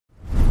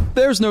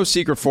There's no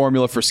secret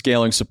formula for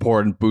scaling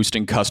support and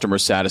boosting customer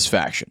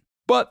satisfaction.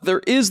 But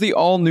there is the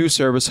all-new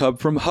Service Hub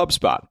from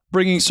HubSpot,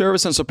 bringing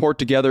service and support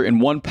together in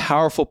one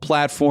powerful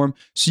platform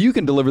so you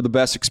can deliver the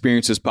best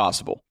experiences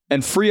possible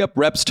and free up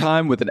reps'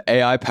 time with an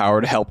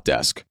AI-powered help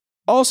desk.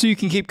 Also, you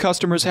can keep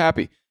customers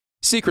happy.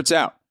 Secrets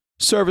out.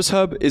 Service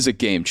Hub is a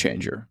game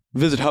changer.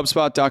 Visit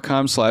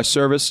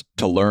HubSpot.com/service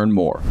to learn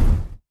more.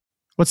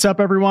 What's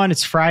up, everyone?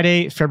 It's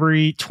Friday,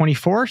 February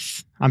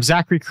 24th. I'm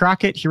Zachary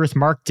Crockett here with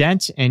Mark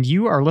Dent, and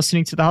you are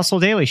listening to The Hustle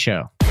Daily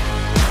Show.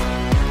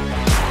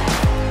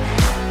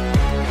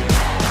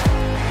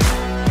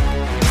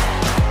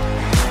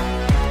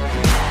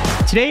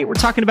 Today, we're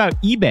talking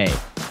about eBay.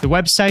 The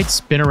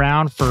website's been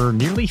around for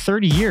nearly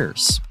 30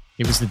 years.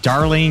 It was the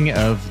darling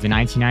of the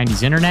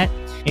 1990s internet,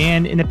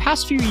 and in the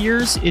past few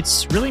years,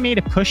 it's really made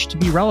a push to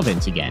be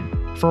relevant again.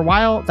 For a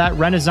while, that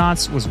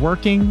renaissance was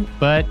working,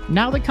 but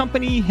now the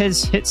company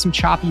has hit some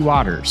choppy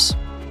waters.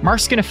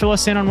 Mark's going to fill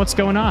us in on what's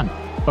going on.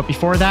 But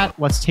before that,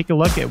 let's take a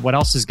look at what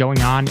else is going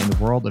on in the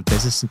world of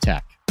business and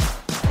tech.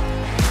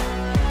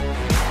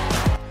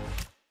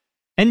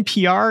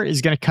 NPR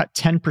is going to cut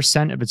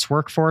 10% of its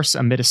workforce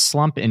amid a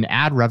slump in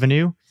ad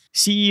revenue.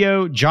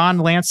 CEO John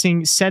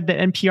Lansing said that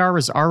NPR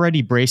was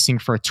already bracing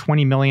for a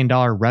 $20 million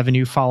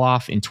revenue fall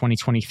off in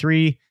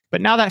 2023,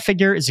 but now that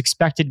figure is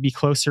expected to be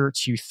closer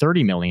to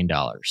 $30 million.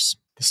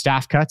 The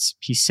staff cuts,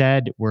 he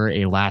said, were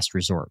a last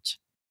resort.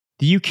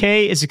 The UK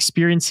is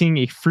experiencing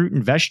a fruit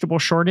and vegetable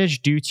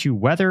shortage due to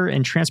weather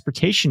and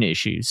transportation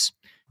issues.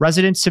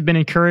 Residents have been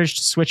encouraged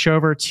to switch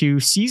over to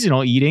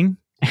seasonal eating,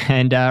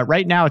 and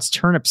right now it's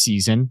turnip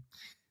season,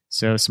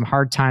 so some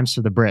hard times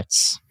for the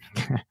Brits.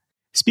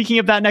 Speaking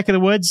of that neck of the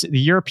woods, the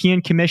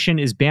European Commission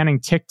is banning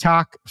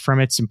TikTok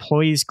from its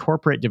employees'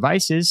 corporate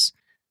devices.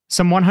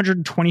 Some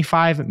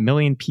 125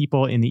 million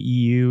people in the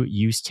EU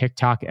use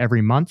TikTok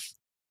every month.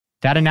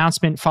 That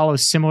announcement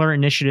follows similar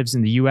initiatives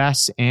in the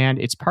US, and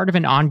it's part of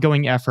an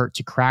ongoing effort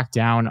to crack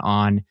down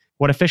on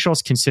what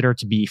officials consider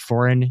to be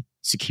foreign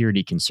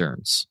security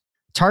concerns.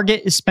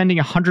 Target is spending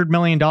 $100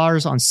 million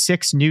on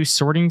 6 new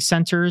sorting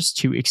centers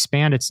to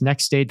expand its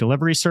next-day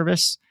delivery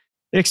service.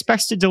 It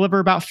expects to deliver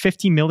about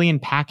 50 million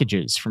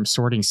packages from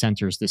sorting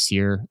centers this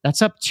year.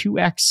 That's up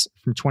 2x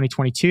from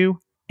 2022.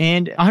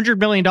 And $100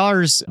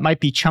 million might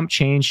be chump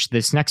change to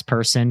this next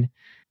person.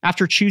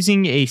 After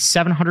choosing a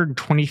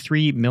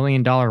 $723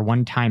 million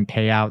one-time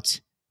payout,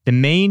 the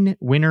main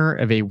winner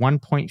of a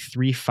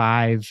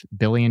 $1.35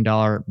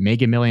 billion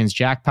Mega Millions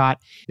jackpot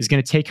is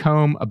going to take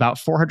home about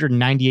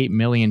 $498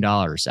 million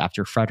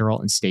after federal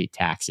and state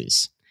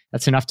taxes.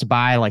 That's enough to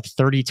buy like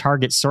 30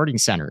 Target sorting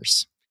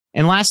centers.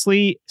 And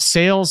lastly,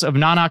 sales of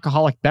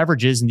non-alcoholic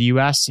beverages in the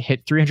U.S.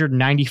 hit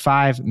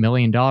 $395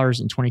 million in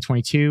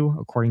 2022,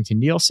 according to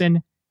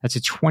Nielsen. That's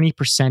a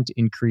 20%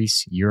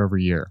 increase year over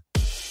year.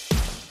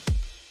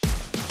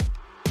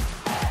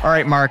 All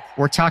right, Mark,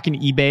 we're talking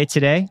eBay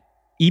today.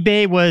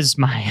 eBay was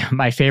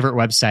my favorite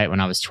website when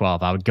I was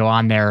 12. I would go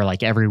on there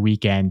like every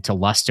weekend to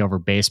lust over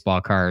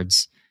baseball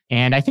cards.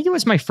 And I think it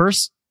was my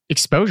first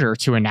exposure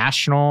to a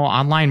national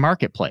online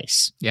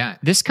marketplace. Yeah.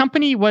 This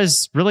company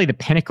was really the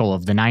pinnacle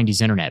of the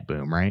 90s internet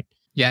boom, right?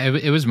 Yeah,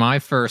 it was my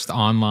first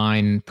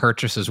online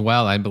purchase as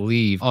well, I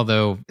believe.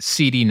 Although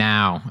CD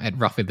Now at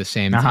roughly the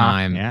same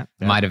time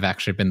might have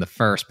actually been the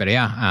first. But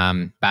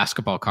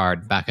basketball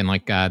card back in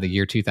like the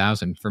year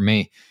 2000 for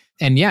me.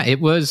 And yeah, it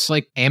was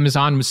like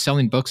Amazon was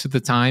selling books at the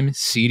time.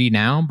 CD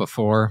Now,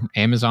 before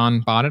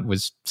Amazon bought it,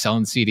 was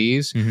selling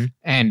CDs. Mm-hmm.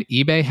 And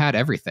eBay had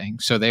everything.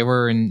 So they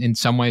were in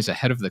some ways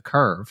ahead of the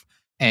curve.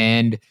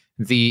 And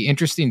the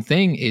interesting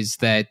thing is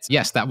that,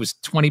 yes, that was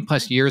 20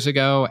 plus years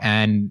ago,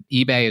 and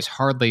eBay is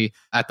hardly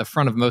at the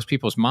front of most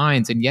people's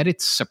minds. And yet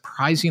it's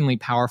surprisingly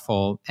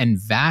powerful and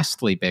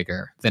vastly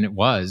bigger than it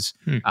was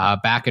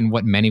back in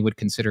what many would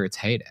consider its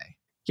heyday.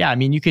 Yeah, I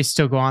mean, you could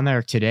still go on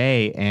there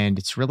today, and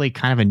it's really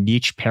kind of a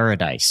niche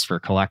paradise for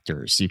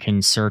collectors. You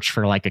can search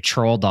for like a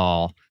troll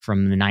doll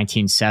from the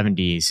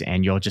 1970s,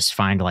 and you'll just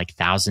find like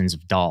thousands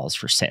of dolls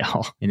for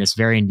sale in this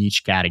very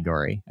niche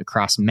category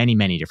across many,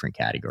 many different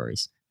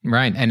categories.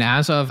 Right. And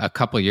as of a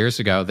couple of years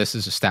ago, this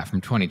is a stat from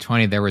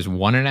 2020, there was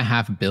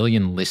 1.5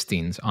 billion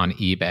listings on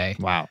eBay.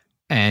 Wow.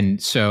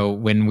 And so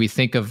when we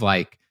think of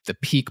like the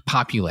peak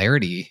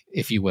popularity,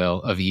 if you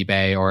will, of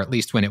eBay, or at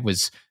least when it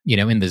was,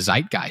 in the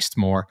zeitgeist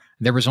more,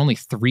 there was only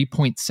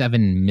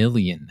 3.7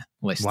 million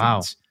listings.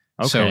 Wow.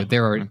 Okay. So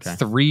there are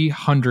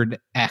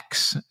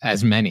 300x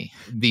as many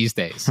these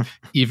days,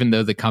 even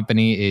though the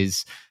company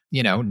is,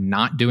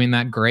 not doing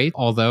that great.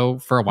 Although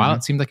for a while,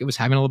 it seemed like it was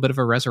having a little bit of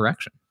a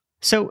resurrection.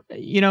 So,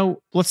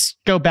 let's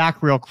go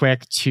back real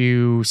quick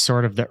to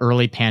sort of the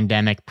early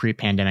pandemic,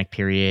 pre-pandemic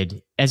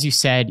period. As you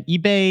said,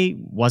 eBay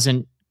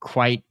wasn't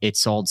quite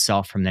its old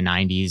self from the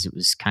 90s. It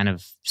was kind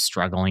of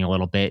struggling a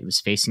little bit. It was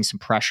facing some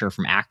pressure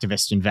from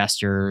activist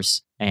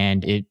investors,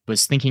 and it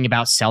was thinking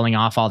about selling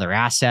off all their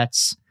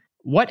assets.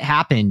 What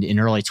happened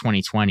in early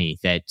 2020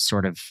 that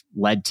sort of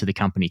led to the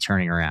company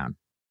turning around?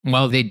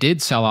 Well, they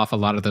did sell off a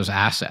lot of those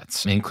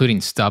assets, including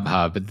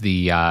StubHub,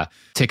 the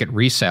ticket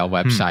resale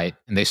website,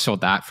 and they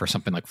sold that for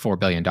something like $4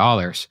 billion.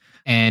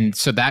 And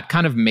so that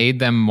kind of made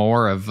them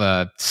more of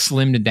a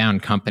slimmed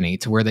down company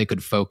to where they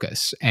could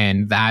focus.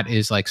 And that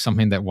is like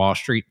something that Wall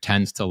Street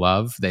tends to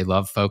love. They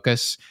love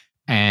focus.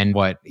 And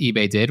what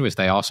eBay did was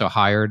they also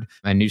hired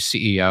a new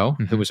CEO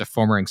who was a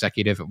former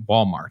executive at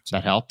Walmart.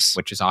 That helps.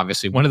 Which is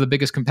obviously one of the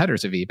biggest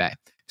competitors of eBay.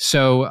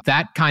 So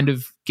that kind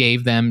of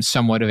gave them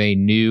somewhat of a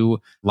new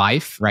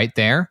life right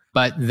there.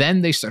 But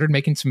then they started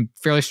making some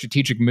fairly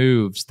strategic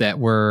moves that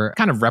were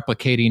kind of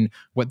replicating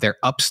what their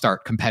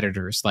upstart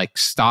competitors like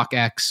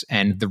StockX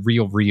and The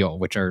RealReal,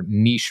 which are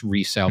niche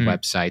resale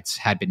websites,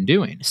 had been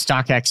doing.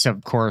 StockX,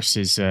 of course,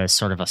 is a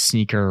sort of a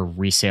sneaker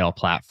resale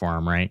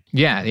platform, right?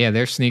 Yeah,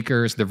 they're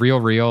sneakers. The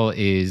RealReal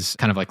is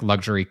kind of like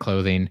luxury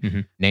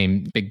clothing,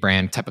 name big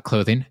brand type of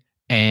clothing.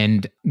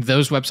 And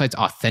those websites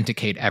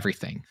authenticate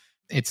everything.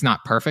 It's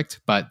not perfect,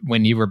 but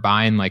when you were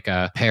buying like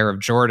a pair of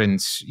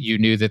Jordans, you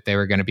knew that they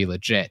were going to be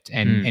legit.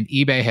 And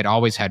eBay had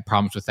always had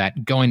problems with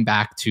that going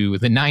back to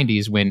the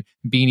 90s when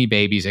Beanie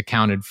Babies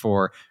accounted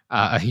for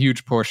a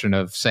huge portion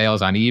of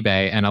sales on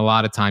eBay. And a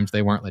lot of times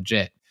they weren't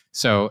legit.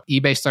 So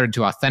eBay started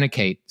to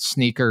authenticate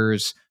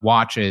sneakers,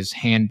 watches,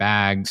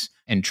 handbags,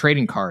 and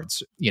trading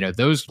cards. You know,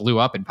 those blew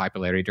up in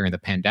popularity during the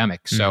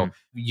pandemic. So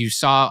you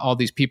saw all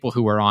these people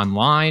who were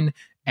online,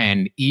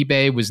 and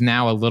eBay was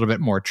now a little bit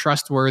more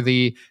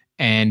trustworthy.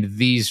 And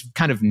these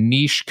kind of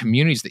niche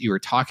communities that you were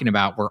talking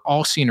about were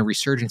all seeing a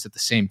resurgence at the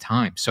same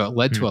time. So it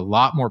led to a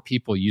lot more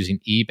people using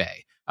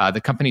eBay.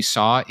 The company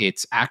saw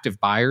its active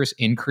buyers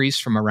increase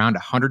from around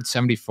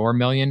 174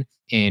 million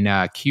in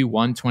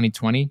Q1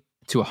 2020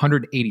 to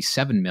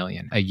 187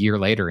 million a year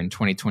later in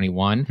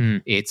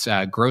 2021. Its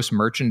gross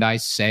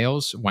merchandise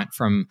sales went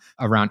from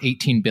around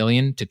 18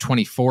 billion to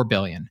 24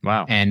 billion.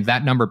 Wow. And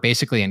that number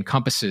basically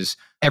encompasses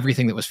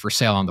everything that was for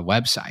sale on the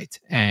website.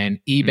 And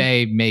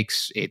eBay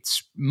makes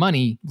its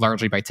money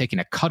largely by taking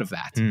a cut of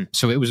that.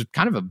 So it was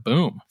kind of a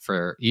boom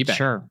for eBay.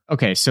 Sure.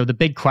 Okay. So the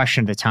big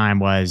question at the time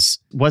was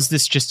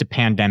this just a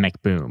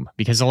pandemic boom?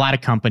 Because a lot of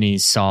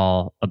companies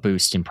saw a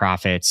boost in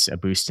profits, a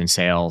boost in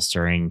sales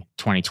during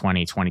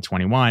 2020,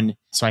 2021.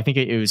 So I think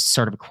it was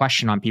sort of a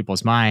question on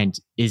people's mind.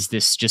 Is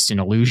this just an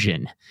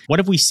illusion? What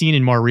have we seen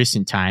in more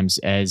recent times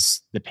as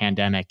the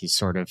pandemic is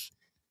sort of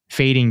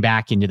fading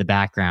back into the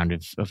background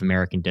of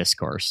American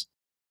discourse?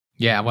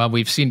 Yeah, well,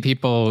 we've seen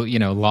people,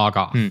 log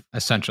off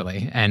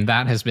essentially. And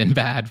that has been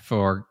bad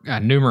for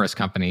numerous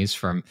companies,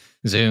 from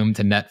Zoom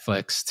to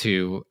Netflix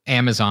to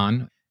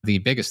Amazon, the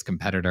biggest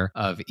competitor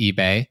of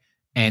eBay.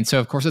 And so,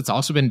 of course, it's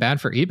also been bad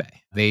for eBay.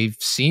 They've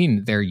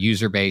seen their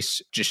user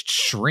base just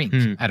shrink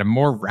at a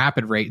more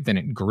rapid rate than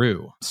it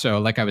grew. So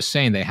like I was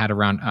saying, they had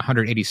around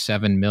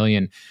 187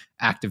 million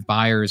active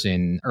buyers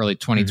in early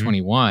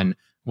 2021.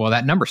 Well,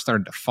 that number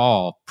started to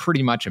fall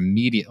pretty much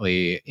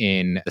immediately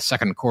in the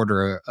second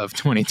quarter of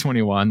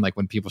 2021, like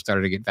when people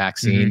started to get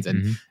vaccines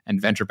and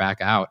venture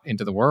back out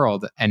into the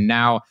world. And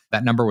now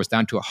that number was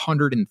down to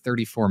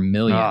 134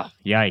 million. Oh,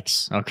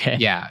 yikes. Okay.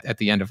 Yeah, at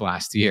the end of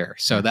last year.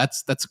 So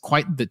that's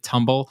quite the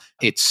tumble.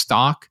 Its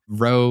stock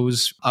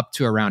rose up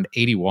to around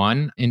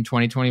 81 in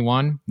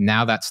 2021.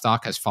 Now that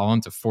stock has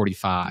fallen to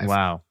 45.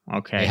 Wow.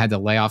 Okay. They had to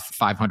lay off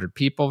 500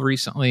 people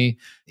recently.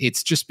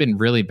 It's just been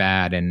really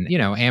bad. And,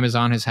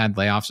 Amazon has had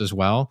layoffs as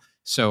well.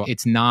 So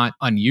it's not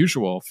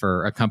unusual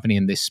for a company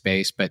in this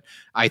space. But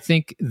I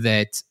think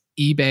that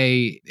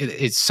eBay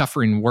is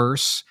suffering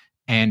worse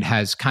and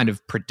has kind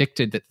of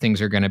predicted that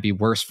things are going to be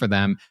worse for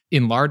them,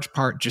 in large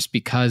part just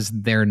because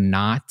they're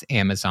not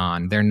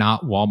Amazon, they're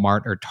not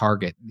Walmart or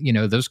Target.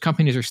 Those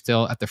companies are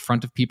still at the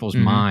front of people's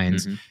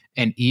minds,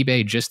 and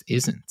eBay just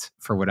isn't,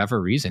 for whatever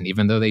reason,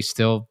 even though they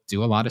still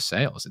do a lot of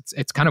sales.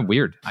 It's kind of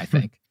weird, I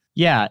think.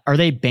 Yeah. Are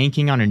they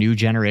banking on a new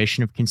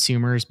generation of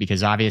consumers?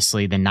 Because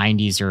obviously the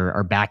 90s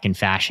are back in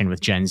fashion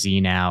with Gen Z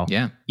now.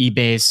 Yeah.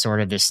 eBay is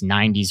sort of this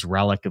 90s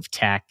relic of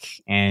tech.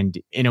 And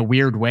in a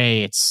weird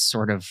way, it's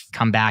sort of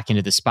come back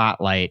into the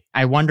spotlight.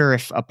 I wonder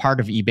if a part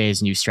of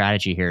eBay's new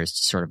strategy here is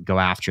to sort of go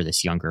after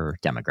this younger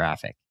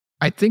demographic.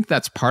 I think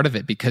that's part of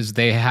it, because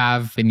they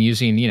have been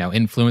using,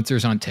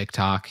 influencers on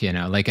TikTok,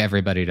 like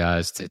everybody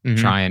does, to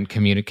try and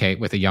communicate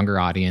with a younger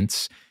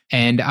audience.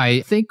 And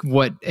I think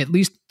at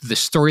least the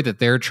story that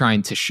they're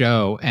trying to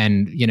show,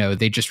 and,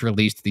 they just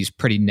released these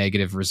pretty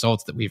negative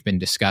results that we've been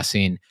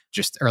discussing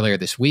just earlier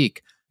this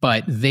week,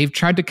 but they've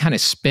tried to kind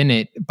of spin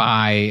it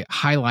by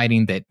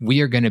highlighting that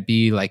we are going to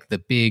be like the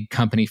big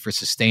company for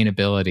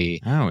sustainability.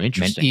 Oh,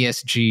 interesting. And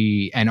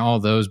ESG and all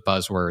those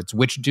buzzwords,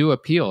 which do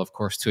appeal, of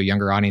course, to a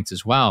younger audience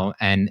as well.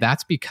 And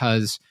that's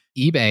because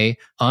eBay,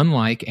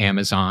 unlike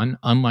Amazon,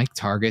 unlike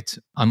Target,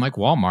 unlike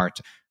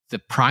Walmart, the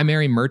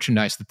primary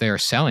merchandise that they are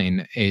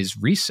selling is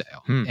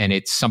resale. And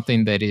it's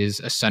something that is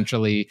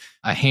essentially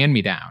a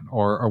hand-me-down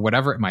or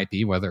whatever it might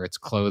be, whether it's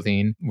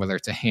clothing, whether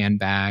it's a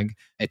handbag,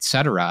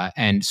 etc.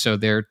 And so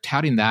they're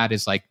touting that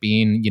as like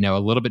being, a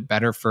little bit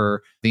better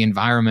for the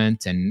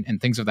environment and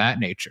things of that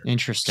nature.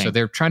 Interesting. So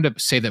they're trying to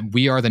say that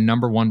we are the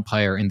number one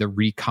player in the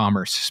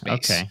re-commerce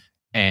space. Okay.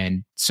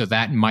 And so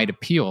that might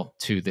appeal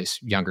to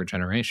this younger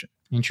generation.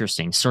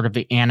 Interesting. Sort of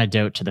the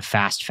antidote to the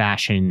fast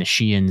fashion, the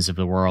Sheins of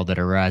the world that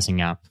are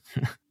rising up.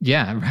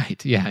 Yeah,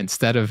 right. Yeah.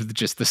 Instead of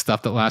just the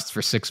stuff that lasts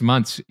for 6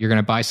 months, you're going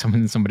to buy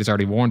something that somebody's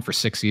already worn for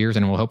 6 years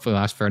and it will hopefully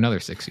last for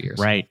another 6 years.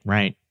 Right.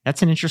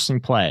 That's an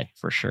interesting play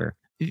for sure.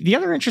 The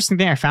other interesting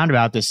thing I found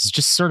about this is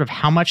just sort of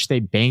how much they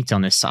banked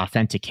on this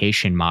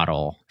authentication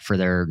model for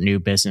their new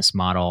business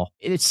model.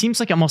 It seems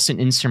like almost an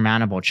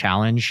insurmountable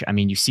challenge. I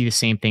mean, you see the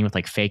same thing with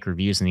like fake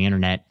reviews on the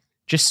internet,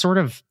 just sort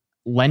of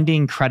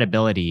lending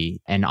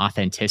credibility and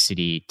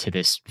authenticity to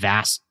this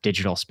vast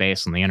digital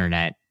space on the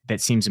internet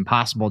that seems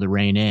impossible to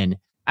rein in.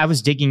 I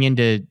was digging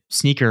into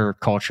sneaker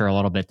culture a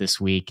little bit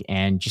this week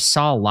and just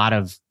saw a lot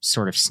of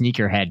sort of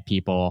sneakerhead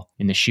people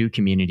in the shoe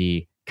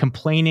community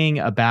complaining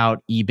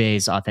about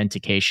eBay's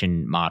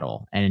authentication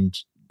model. And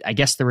I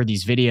guess there were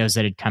these videos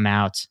that had come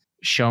out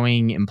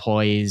showing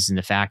employees in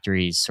the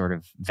factories sort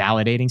of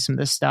validating some of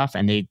this stuff.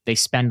 And they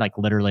spend like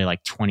literally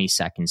like 20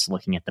 seconds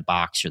looking at the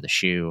box or the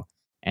shoe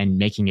and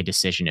making a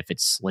decision if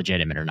it's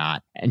legitimate or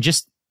not. And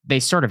just, they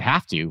sort of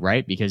have to,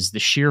 right? Because the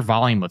sheer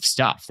volume of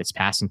stuff that's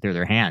passing through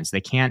their hands, they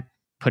can't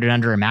put it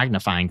under a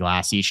magnifying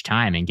glass each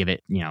time and give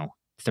it,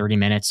 30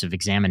 minutes of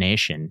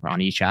examination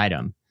on each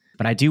item.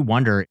 But I do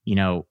wonder,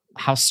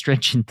 how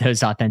stringent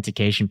those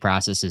authentication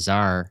processes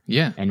are.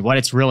 Yeah. And what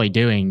it's really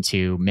doing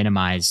to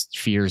minimize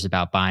fears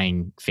about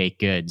buying fake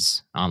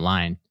goods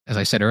online. As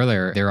I said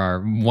earlier, there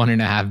are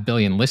 1.5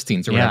 billion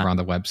listings or whatever on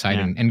the website.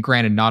 Yeah. And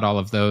granted, not all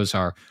of those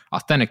are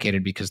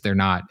authenticated because they're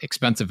not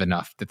expensive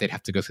enough that they'd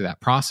have to go through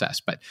that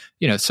process. But,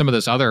 some of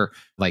those other,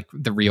 like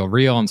the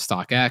RealReal and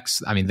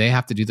StockX, I mean, they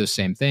have to do those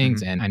same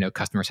things. Mm-hmm. And I know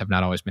customers have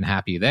not always been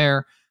happy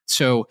there.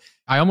 So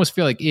I almost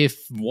feel like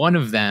if one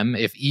of them,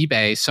 if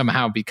eBay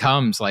somehow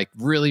becomes like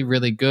really,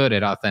 really good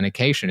at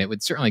authentication, it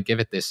would certainly give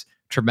it this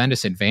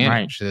tremendous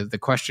advantage. Right. The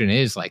question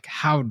is like,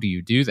 how do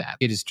you do that?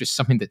 It is just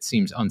something that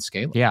seems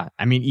unscalable. Yeah.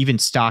 I mean, even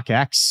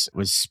StockX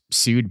was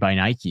sued by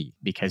Nike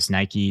because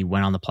Nike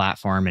went on the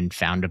platform and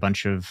found a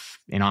bunch of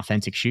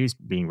inauthentic shoes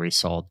being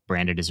resold,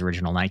 branded as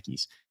original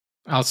Nikes.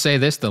 I'll say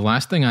this, the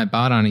last thing I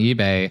bought on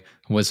eBay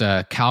was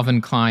a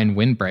Calvin Klein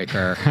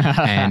windbreaker,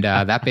 and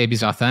that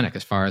baby's authentic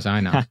as far as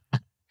I know.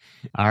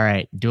 All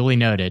right, duly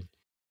noted.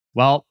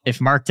 Well, if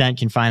Mark Dent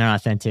can find an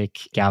authentic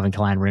Calvin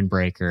Klein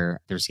windbreaker,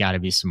 there's got to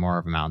be some more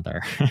of them out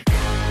there.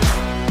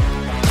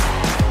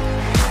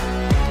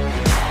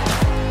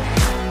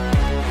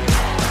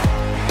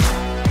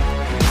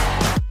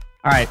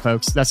 All right,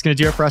 folks, that's going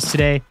to do it for us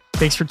today.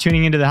 Thanks for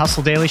tuning into the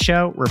Hustle Daily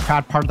Show. We're a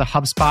proud part of the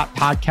HubSpot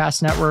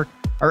Podcast Network.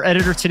 Our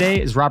editor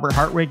today is Robert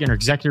Hartwig, and our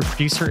executive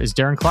producer is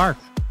Darren Clark.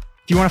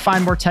 If you want to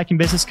find more tech and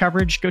business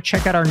coverage, go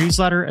check out our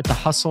newsletter at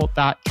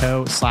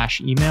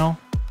thehustle.co/email,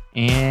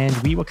 and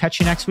we will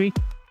catch you next week.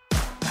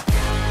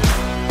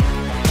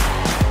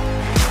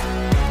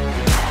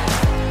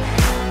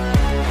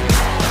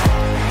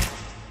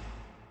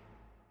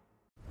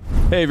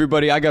 Hey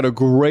everybody, I got a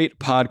great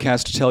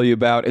podcast to tell you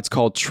about. It's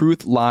called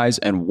Truth, Lies,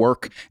 and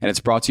Work, and it's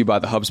brought to you by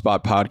the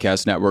HubSpot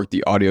Podcast Network,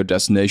 the audio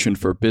destination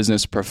for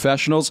business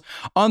professionals.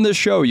 On this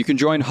show, you can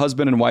join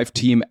husband and wife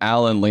team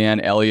Al and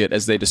Leanne Elliott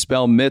as they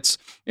dispel myths,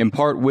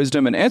 impart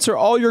wisdom, and answer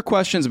all your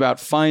questions about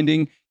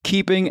finding,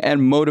 keeping,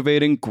 and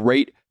motivating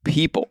great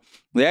people.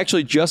 They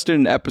actually just did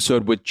an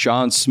episode with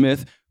John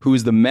Smith, who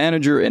is the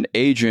manager and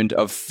agent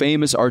of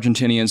famous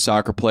Argentinian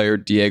soccer player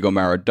Diego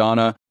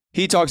Maradona.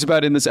 He talks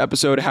about in this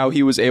episode how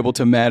he was able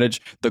to manage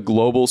the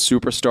global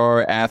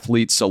superstar,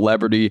 athlete,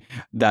 celebrity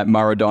that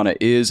Maradona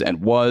is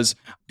and was.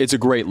 It's a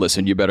great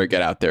listen. You better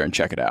get out there and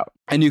check it out.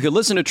 And you can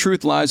listen to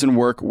Truth, Lies, and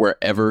Work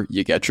wherever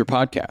you get your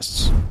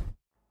podcasts.